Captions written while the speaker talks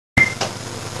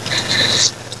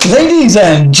Ladies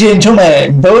and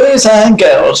gentlemen, boys and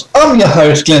girls, I'm your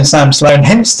host Glenn Sam Sloan,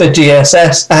 hence the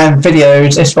GSS, and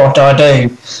videos is what I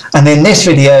do. And in this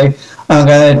video, I'm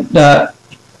going to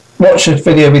watch a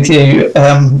video with you.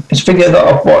 It's a video that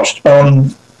I've watched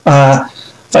on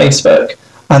Facebook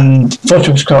and thought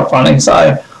it was quite funny, so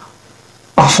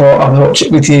I thought I'd watch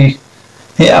it with you.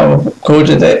 Here, I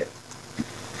recorded it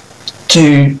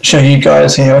to show you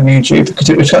guys here on YouTube because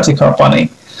it was actually quite funny.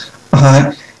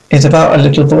 It's about a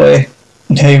little boy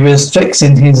who was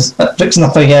fixing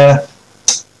up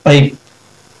a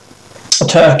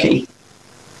turkey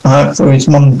for his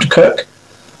mum to cook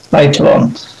later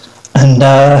on, and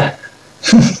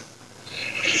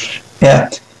yeah,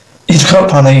 it's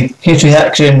quite funny. His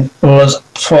reaction was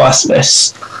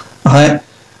priceless. I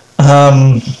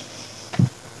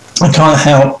can't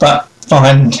help but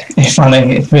find it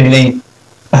funny. It's really,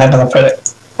 how can I put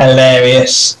it,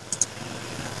 hilarious.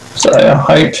 So I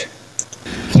hope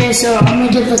so I'm gonna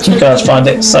give the you guys find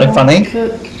it so funny.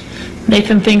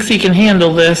 Nathan thinks he can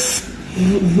handle this.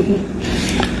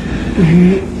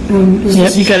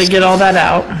 Yep, you gotta get all that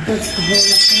out. That's the whole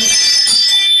thing.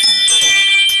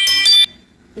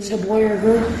 Is it a boy or a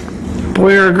girl?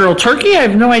 Boy or a girl? Turkey? I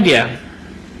have no idea.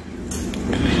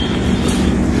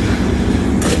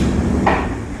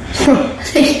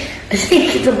 I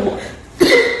think it's a boy.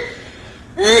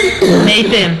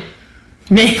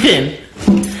 Nathan.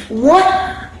 What?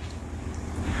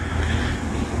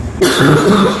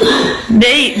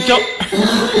 Nate, don't.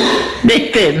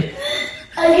 Nathan.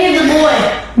 I gave the boy.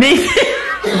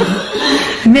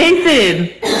 Nathan.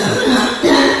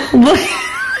 Look.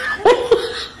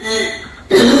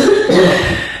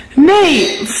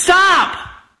 Nate, stop.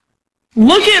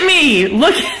 Look at me.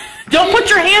 Look. Don't put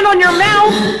your hand on your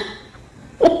mouth.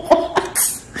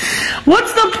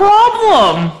 What's the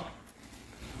problem?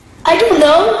 I don't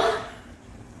know.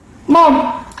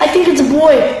 Mom, I think it's a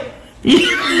boy.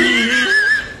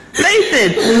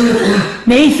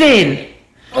 Nathan,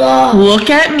 look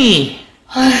at me.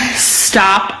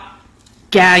 Stop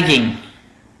gagging.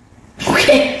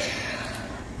 Okay.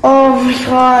 Oh my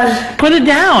god. Put it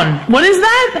down. What is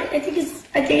that? I think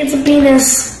it's a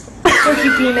penis. Turkey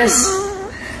penis.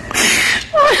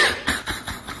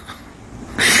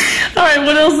 All right,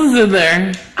 what else is in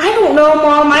there? I don't know,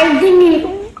 Mom. I'm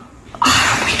thinking.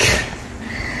 Oh my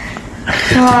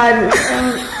god.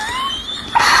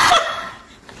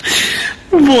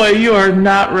 Boy, you are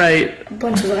not right. A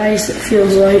bunch of ice, it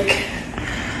feels like.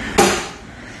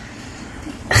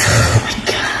 Oh my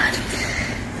god.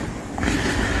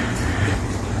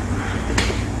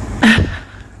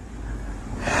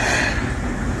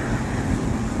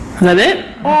 Is that it?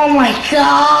 Oh my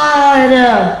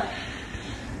god.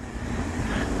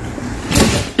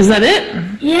 Is that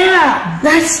it? Yeah,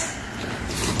 that's.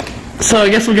 So I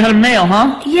guess we got a male,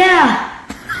 huh? Yeah.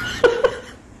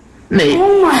 Nate.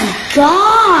 Oh my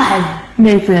god.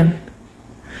 Nathan.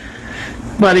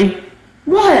 Buddy.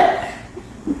 What?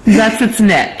 That's its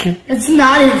neck. It's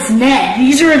not its neck.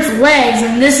 These are its legs,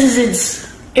 and this is its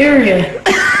area.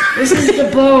 This is the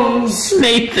bones.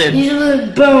 Nathan. These are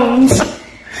the bones.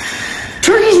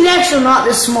 Turkey's necks are not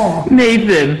this small.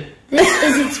 Nathan.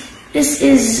 This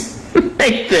is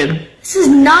Nathan. This is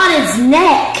not its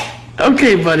neck.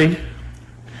 Okay, buddy.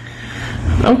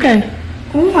 Okay.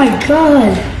 Oh my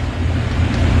god.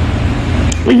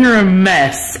 Well, you're a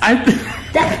mess.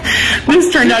 This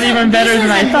turned out even better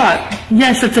than I thought.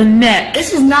 Yes, it's a neck.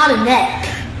 This is not a neck.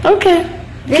 Okay.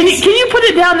 Can you put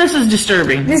it down? This is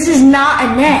disturbing. This is not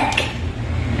a neck.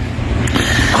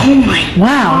 Oh my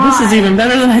wow, god. This is even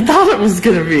better than I thought it was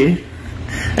going to be.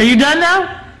 Are you done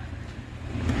now?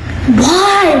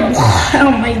 Why?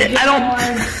 Oh my god. I don't...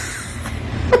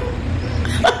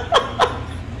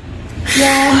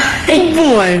 Yeah. Oh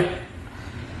boy.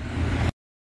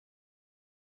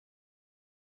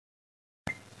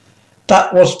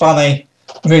 that was funny,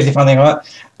 really funny, right?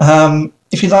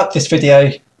 If you like this video,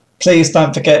 please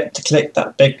don't forget to click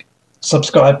that big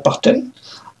subscribe button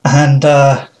and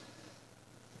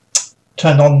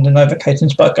turn on the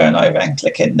notifications by going over and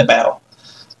clicking the bell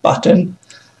button.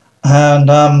 And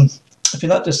if you'd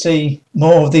like to see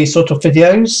more of these sort of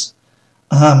videos,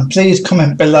 please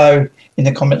comment below in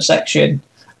the comment section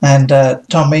and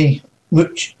tell me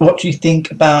what you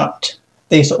think about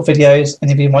these sort of videos and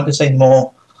if you want to see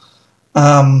more.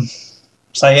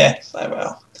 So yeah, so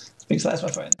well, speak to that, my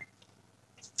friend.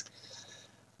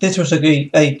 This was a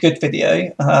good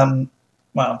video.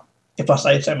 Well, if I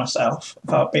say so myself,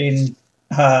 without being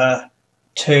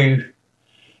too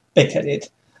big-headed.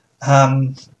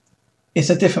 It's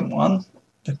a different one.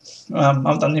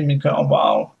 I've done it in quite a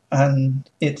while, and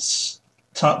it's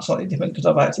slightly different because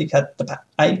I've actually had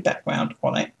a background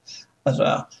on it as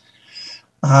well.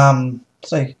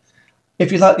 So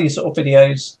if you like these sort of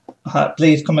videos,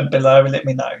 please comment below and let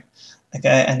me know.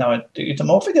 Okay, and I'll do some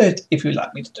more videos if you'd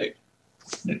like me to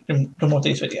do more of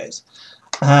these videos.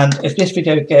 And if this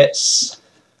video gets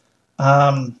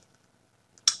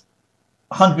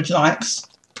 100 likes,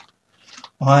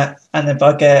 right, and if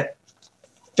I get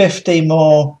 50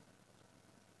 more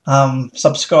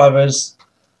subscribers,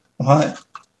 right,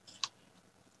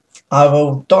 I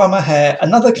will dye my hair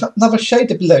another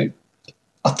shade of blue.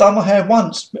 I've done my hair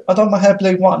once. I've done my hair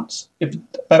blue once,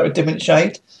 about a different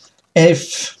shade.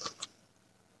 If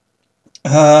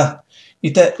I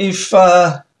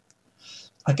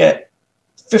get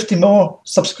 50 more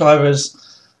subscribers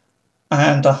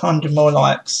and 100 more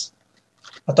likes,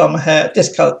 I've done my hair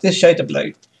this colour, this shade of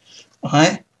blue,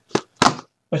 right?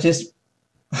 Which is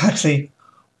actually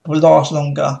will last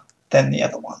longer than the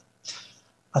other one.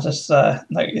 I just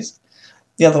noticed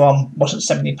the other one wasn't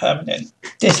semi-permanent.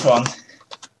 This one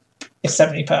is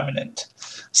semi-permanent.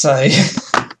 So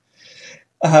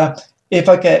if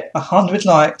I get 100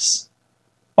 likes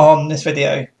on this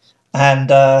video and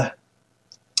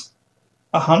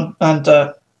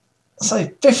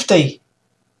say 50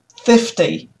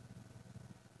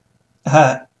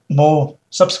 more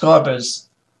subscribers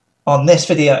on this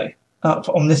video,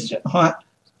 on this, right?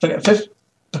 If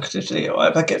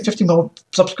I get 50 more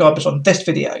subscribers on this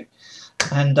video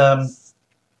and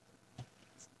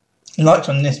likes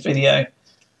on this video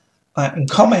and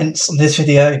comments on this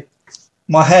video,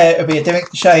 my hair will be a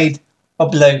different shade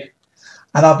of blue,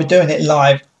 and I'll be doing it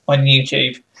live on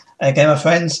YouTube. Okay, my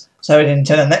friends. So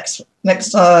until the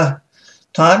next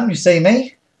time you see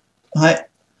me, right?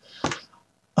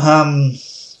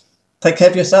 Take care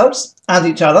of yourselves and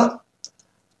each other,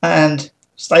 and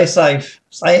stay safe.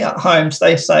 Stay at home.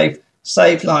 Stay safe.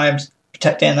 Save lives.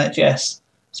 Protect the NHS.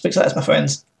 Speak to us, my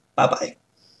friends. Bye bye.